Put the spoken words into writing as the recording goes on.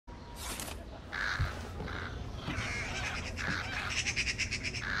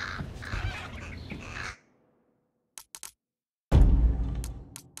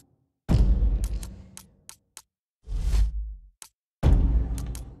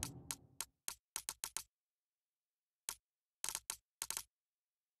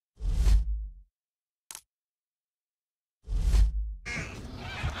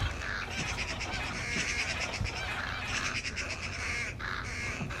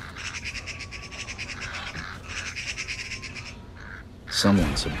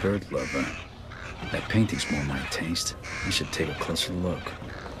Someone's a bird lover. That painting's more my taste. I should take a closer look.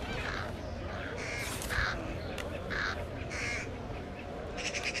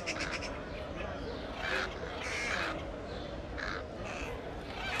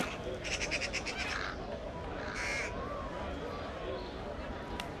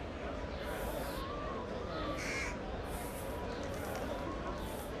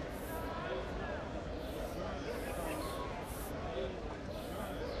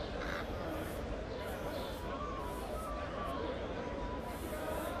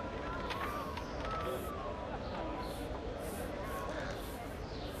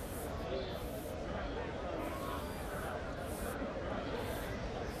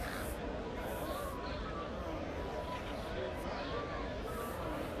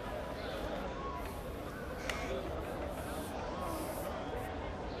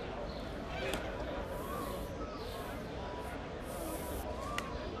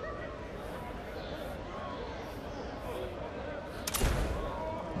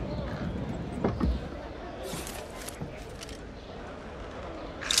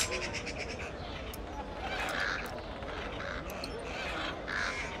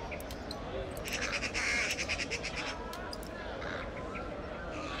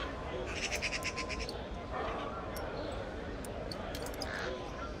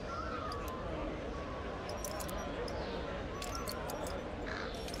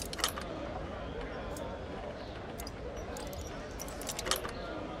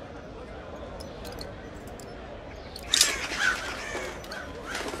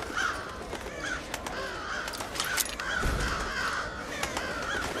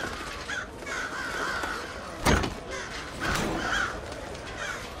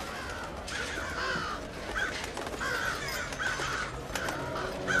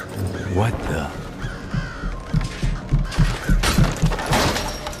 What the?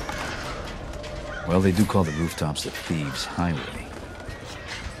 Well, they do call the rooftops the Thieves' Highway.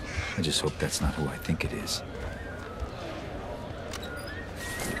 I just hope that's not who I think it is.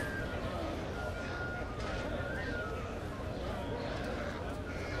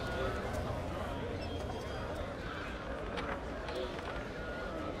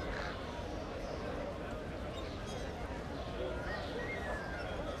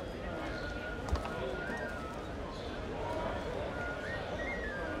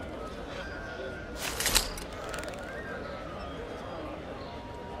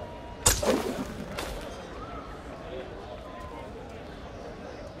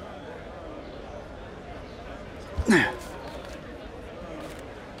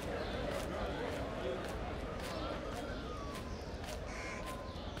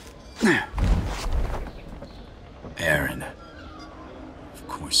 Aaron. Of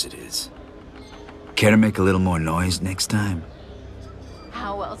course it is. Care to make a little more noise next time?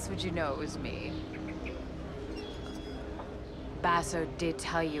 How else would you know it was me? Basso did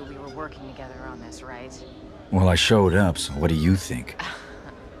tell you we were working together on this, right? Well, I showed up, so what do you think?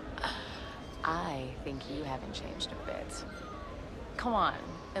 I think you haven't changed a bit. Come on,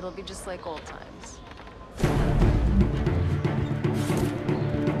 it'll be just like old times.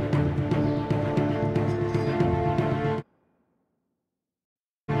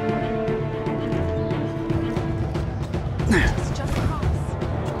 It's just cross.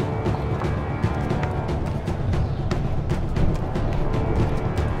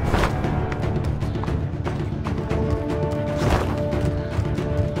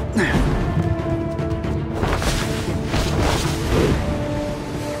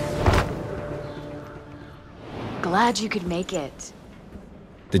 Glad you could make it.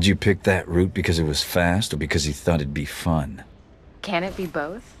 Did you pick that route because it was fast or because you thought it'd be fun? Can it be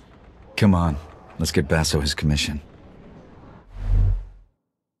both? Come on, let's get Basso his commission.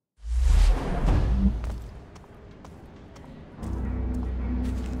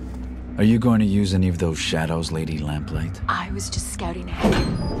 Are you going to use any of those shadows, Lady Lamplight? I was just scouting ahead.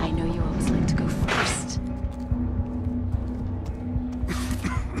 I know you always like to go first.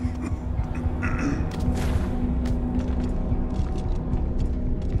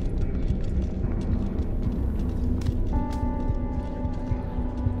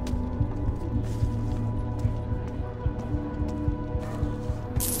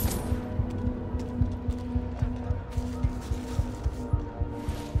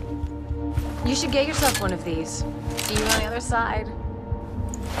 You should get yourself one of these. See you on the other side.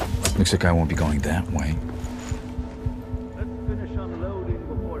 Looks like I won't be going that way. Let's finish unloading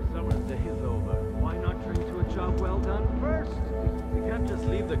before summer's day is over. Why not drink to a job well done first? We can't just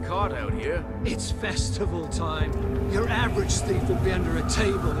leave the cart out here. It's festival time. Your average thief will be under a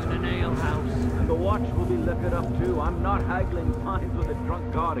table in an ale house. And the watch will be liquored up too. I'm not haggling fines with a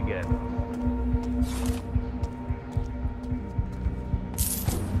drunk guard again.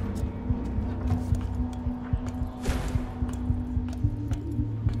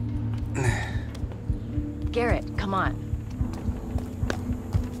 Garrett, come on.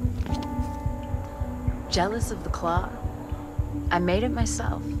 Jealous of the claw? I made it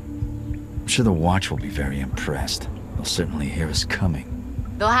myself. I'm sure the watch will be very impressed. They'll certainly hear us coming.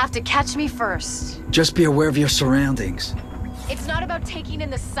 They'll have to catch me first. Just be aware of your surroundings. It's not about taking in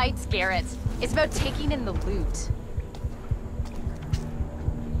the sights, Garrett. It's about taking in the loot.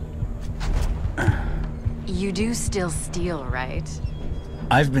 You do still steal, right?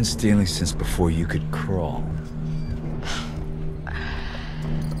 I've been stealing since before you could crawl.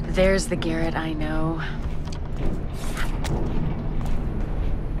 There's the Garrett I know.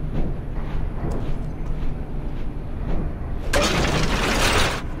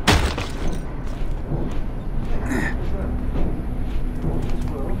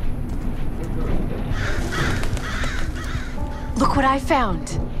 Look what I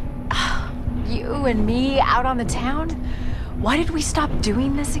found. You and me out on the town? Why did we stop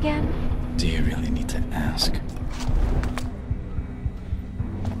doing this again? Do you really need to ask?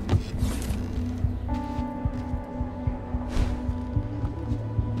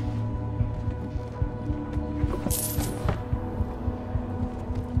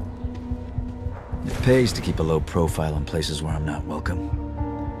 It pays to keep a low profile in places where I'm not welcome.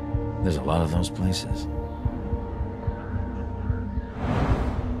 There's a lot of those places.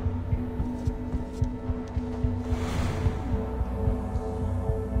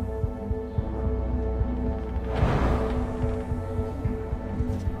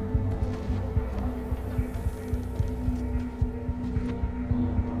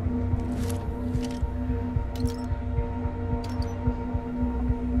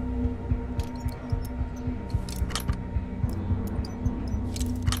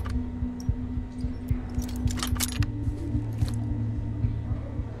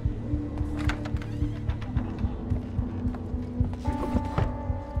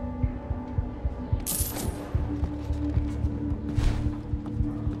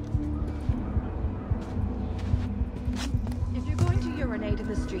 In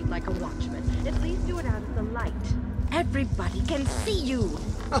the street like a watchman. At least do it out of the light. Everybody can see you.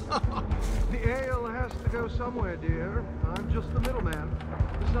 The ale has to go somewhere, dear. I'm just the middleman.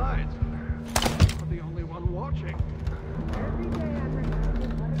 Besides, I'm the only one watching. Every day I'm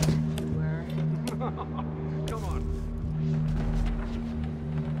reminded what a good you were. Come on.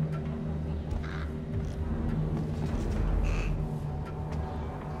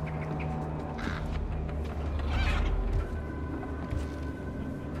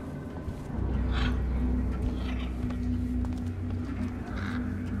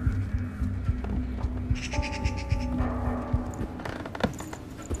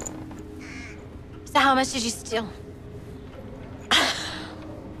 So how much did you steal?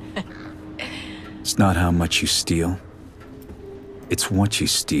 It's not how much you steal. It's what you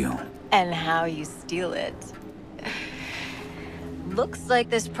steal. And how you steal it. Looks like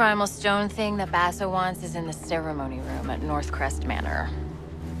this primal stone thing that Basso wants is in the ceremony room at Northcrest Manor.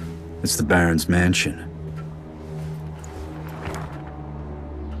 It's the Baron's mansion.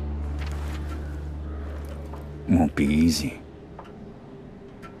 Won't be easy.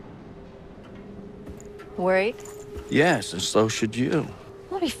 Worried? Yes, and so should you.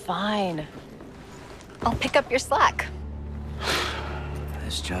 We'll be fine. I'll pick up your slack.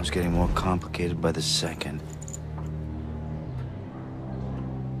 This job's getting more complicated by the second.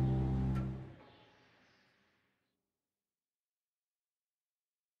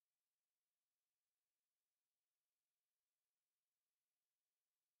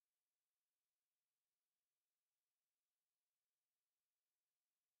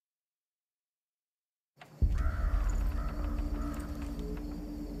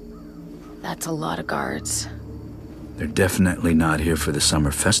 That's a lot of guards. They're definitely not here for the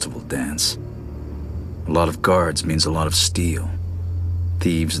summer festival dance. A lot of guards means a lot of steel.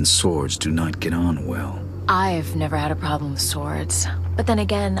 Thieves and swords do not get on well. I've never had a problem with swords. But then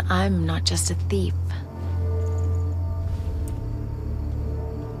again, I'm not just a thief.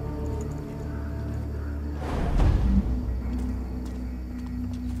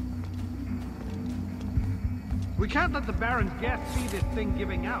 We can't let the Baron's guests see this thing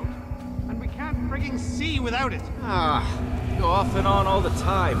giving out. And we can't frigging see without it. You go off and on all the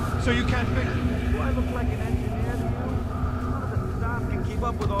time. So you can't fix it. Do I look like an engineer to you? None of the staff can keep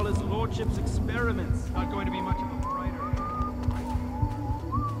up with all his lordship's experiments. Not going to be much of a writer.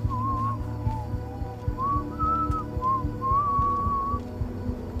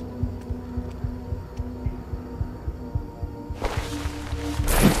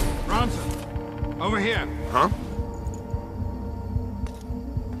 Over here. Huh?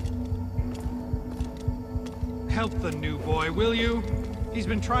 Help the new boy, will you? He's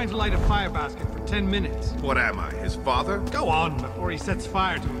been trying to light a fire basket for 10 minutes. What am I, his father? Go on before he sets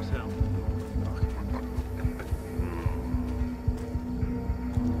fire to himself.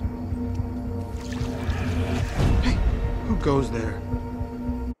 Hey, who goes there?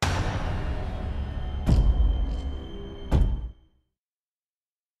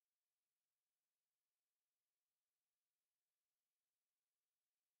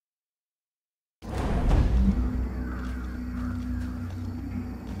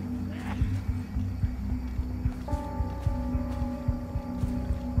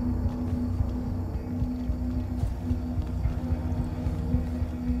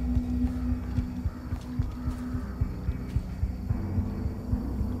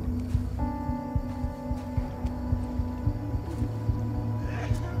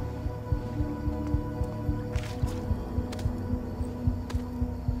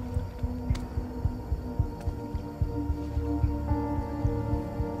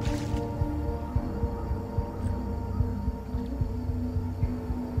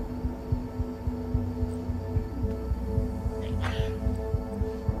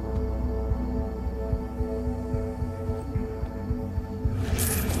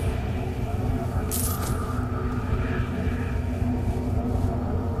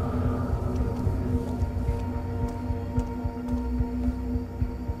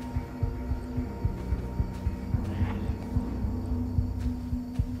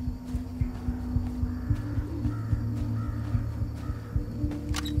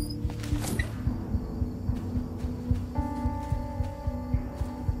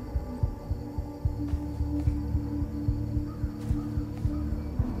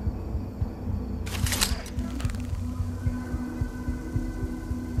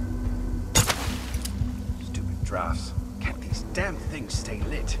 Drafts. Can't these damn things stay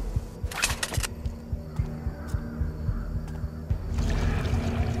lit?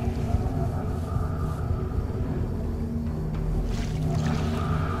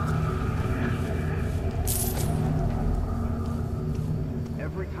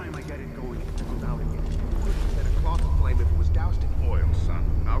 Every time I get it going, it goes out again. You wouldn't set a cloth aflame if it was doused in oil, son.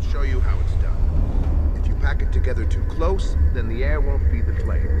 I'll show you how it's done. If you pack it together too close, then the air won't feed the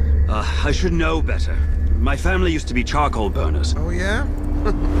flames. I should know better. My family used to be charcoal burners. Oh, yeah?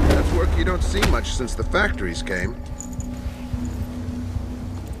 That's work you don't see much since the factories came.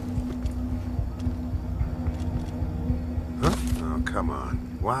 Huh? Oh, come on.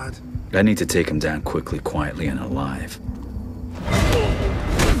 What? I need to take him down quickly, quietly, and alive.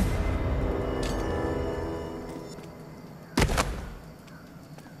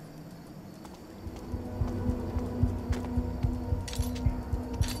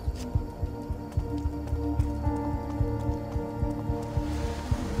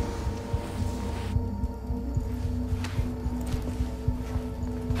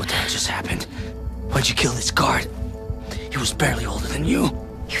 What the hell just happened? Why'd you kill this guard? He was barely older than you.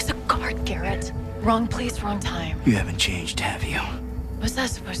 He was a guard, Garrett. Wrong place, wrong time. You haven't changed, have you? What's that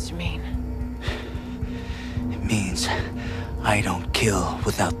supposed to mean? It means I don't kill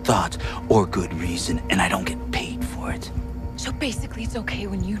without thought or good reason, and I don't get paid for it. So basically it's okay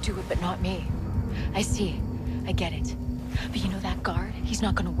when you do it, but not me. I see. I get it. But you know that guard? He's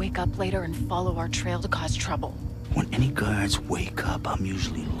not gonna wake up later and follow our trail to cause trouble. When any guards wake up, I'm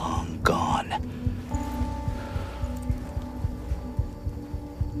usually long gone.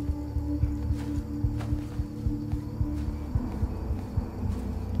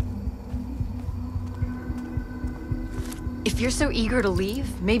 If you're so eager to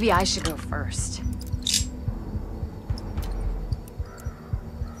leave, maybe I should go first.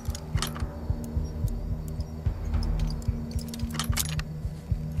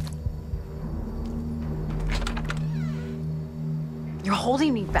 You're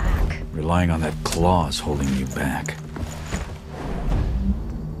holding me back. Relying on that claw's holding you back.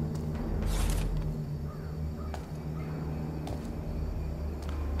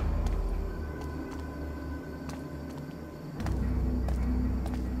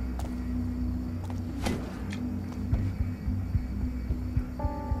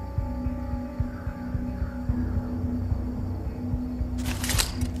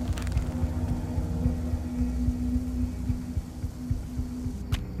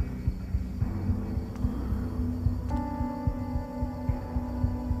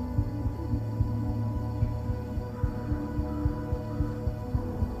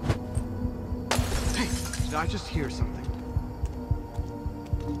 Did I just hear something?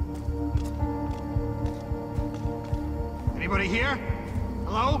 Anybody here?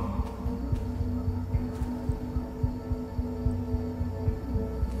 Hello?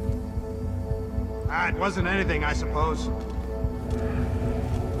 It wasn't anything, I suppose.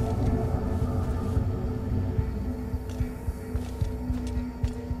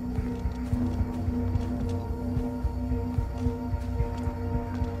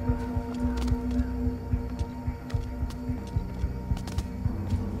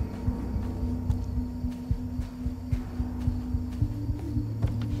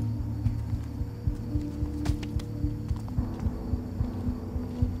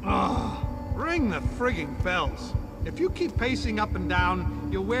 Ring the frigging bells. If you keep pacing up and down,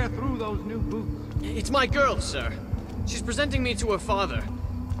 you'll wear through those new boots. It's my girl, sir. She's presenting me to her father.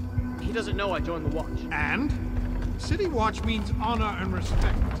 He doesn't know I joined the Watch. And? City Watch means honor and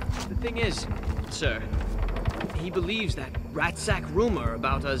respect. The thing is, sir, he believes that rat sack rumor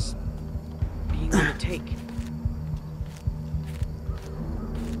about us being on the take.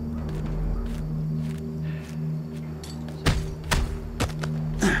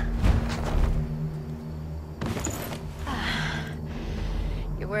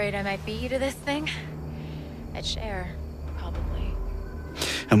 Worried I might beat you to this thing? I'd share, probably.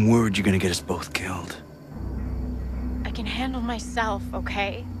 I'm worried you're gonna get us both killed. I can handle myself,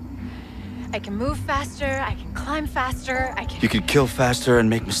 okay? I can move faster, I can climb faster, I can... You could kill faster and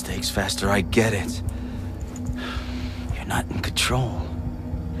make mistakes faster, I get it. You're not in control.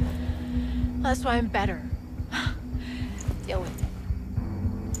 That's why I'm better. Deal with it.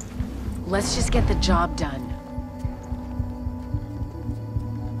 Let's just get the job done.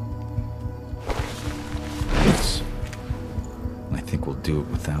 I think we'll do it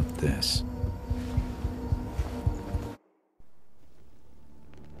without this.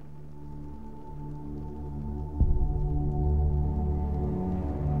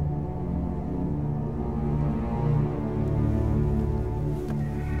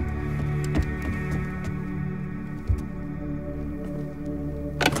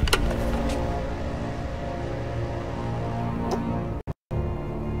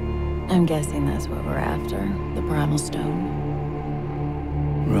 I'm guessing that's what we're after. The primal stone.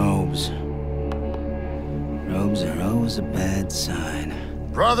 Robes. Robes are always a bad sign.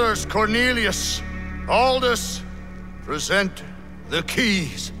 Brothers Cornelius, Aldous, present the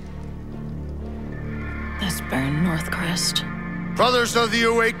keys. That's Baron Northcrest. Brothers of the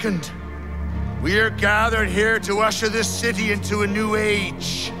Awakened, we are gathered here to usher this city into a new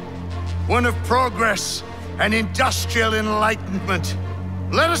age. One of progress and industrial enlightenment.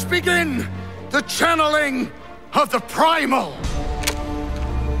 Let us begin the channeling of the primal.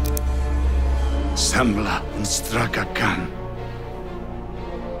 Sembla Strakakan.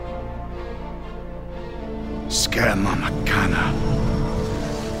 Skema Makana.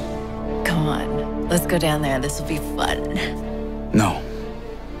 Come on, let's go down there. This will be fun. No.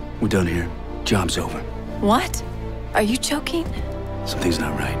 We're done here. Job's over. What? Are you joking? Something's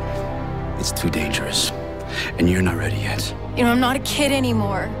not right. It's too dangerous. And you're not ready yet. You know, I'm not a kid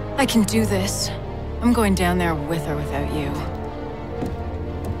anymore. I can do this. I'm going down there with or without you.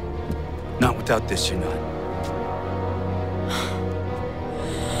 Not without this, you're not.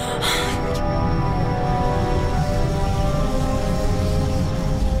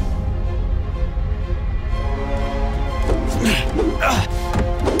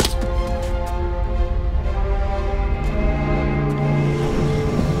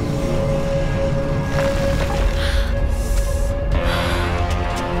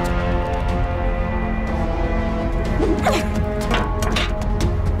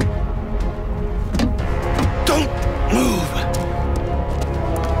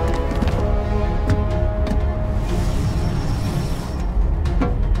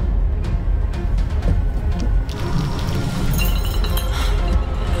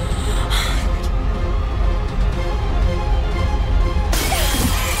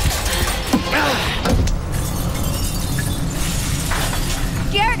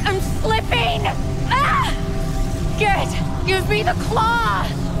 Give me the claw!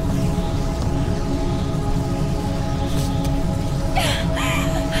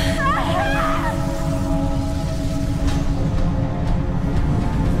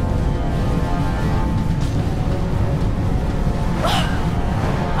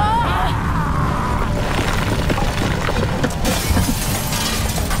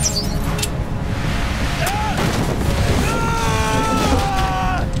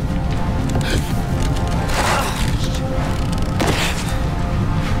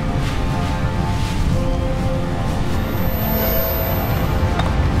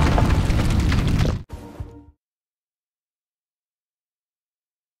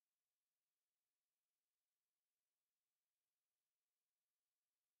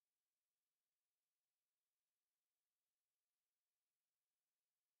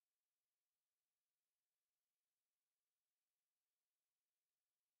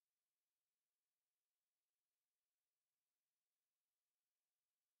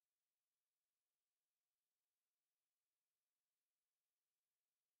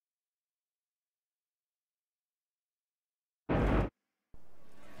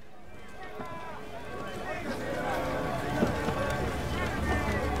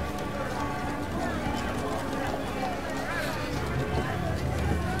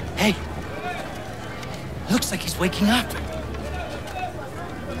 waking up.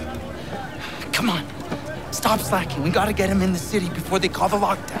 Come on. Stop slacking. We gotta get him in the city before they call the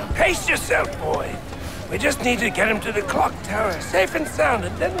lockdown. Pace yourself, boy. We just need to get him to the clock tower, safe and sound,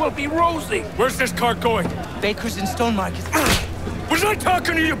 and then we'll be rosy. Where's this car going? Baker's in Stone Market. Was I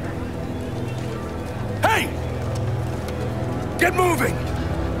talking to you? Hey! Get moving!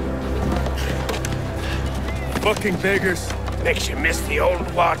 Fucking beggars. Makes you miss the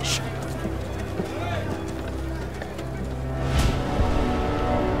old watch.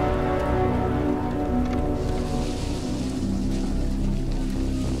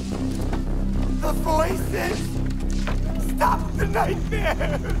 The voices! Stop the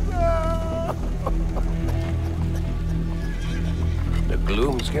nightmares! The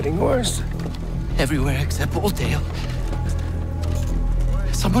gloom's getting worse. Everywhere except Oldale.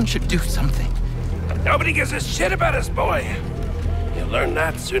 Someone should do something. Nobody gives a shit about us, boy. You'll learn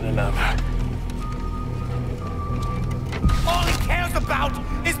that soon enough. All he cares about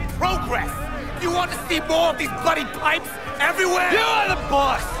is progress! You want to see more of these bloody pipes everywhere? You are the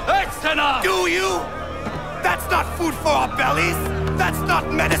boss! That's enough! Do you? That's not food for our bellies! That's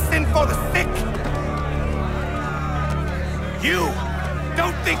not medicine for the sick! You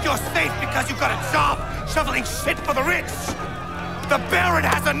don't think you're safe because you got a job shoveling shit for the rich! The Baron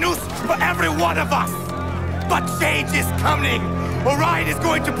has a noose for every one of us! But change is coming! Orion is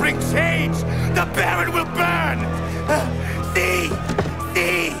going to bring change! The Baron will burn! See?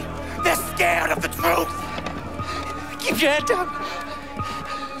 See? They're scared of the truth! Keep your head down!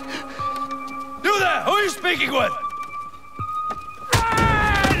 You there! Who are you speaking with?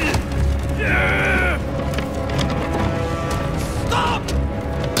 Stop!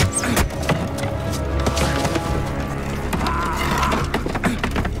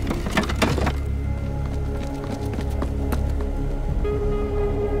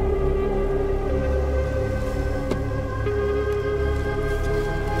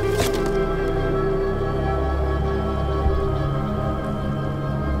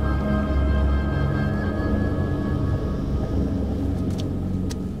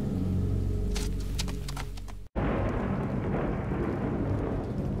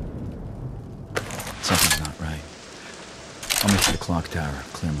 Something's not right. I'll make for the clock tower,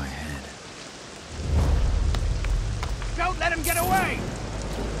 clear my head. Don't let him get away!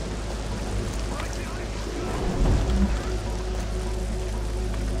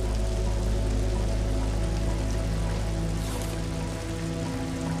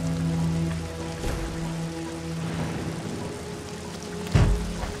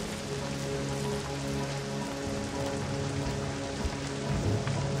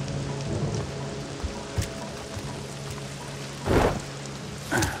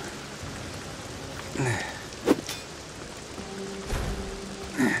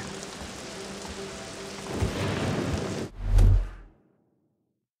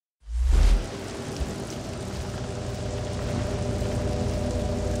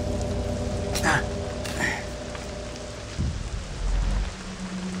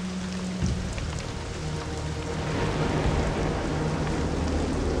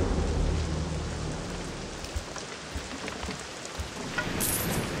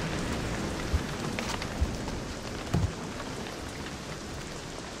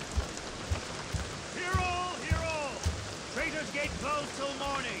 Closed till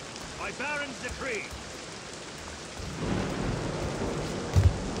morning, by Baron's decree.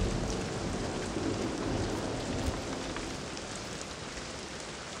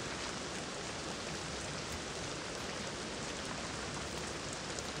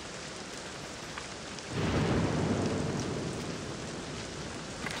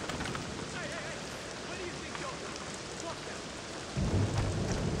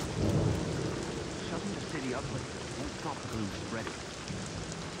 Shutting the city up like this won't stop the gloom spreading.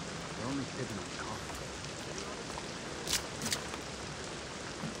 They're only sitting on coffee.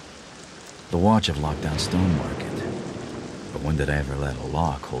 The watch have locked down Stone Market. But when did I ever let a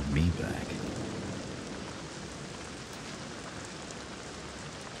lock hold me back?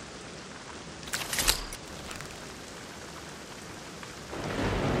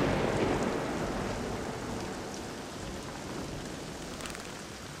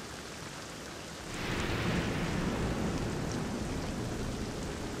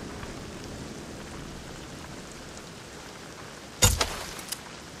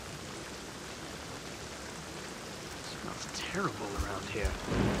 Terrible around here.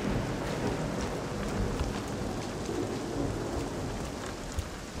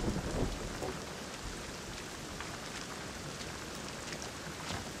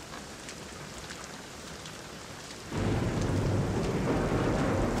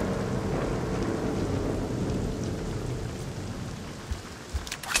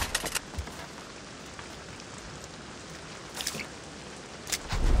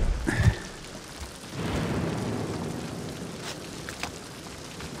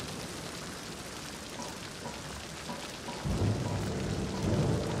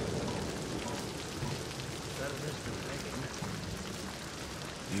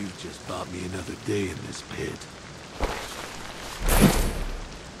 You've just bought me another day in this pit.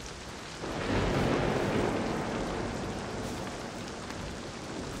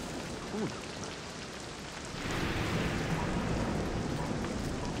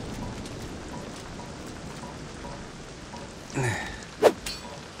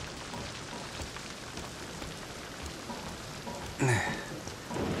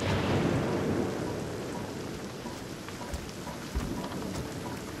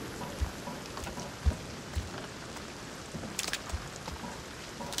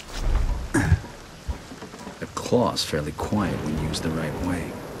 The claw's fairly quiet when used the right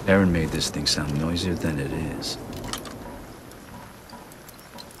way. Aaron made this thing sound noisier than it is.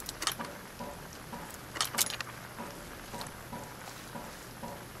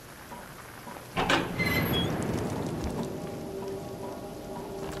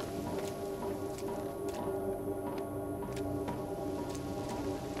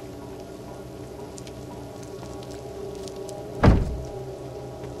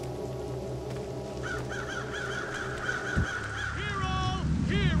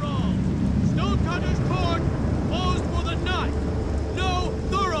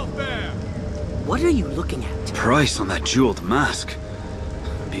 What are you looking at? Price on that jeweled mask.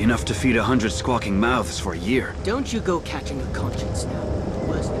 Be enough to feed 100 squawking mouths for a year. Don't you go catching a conscience now.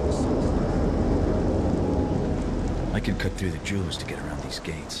 Worse than the sun. I can cut through the jewelers to get around these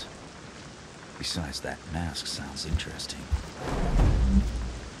gates. Besides, that mask sounds interesting.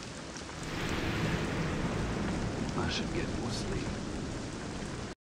 I should get more sleep.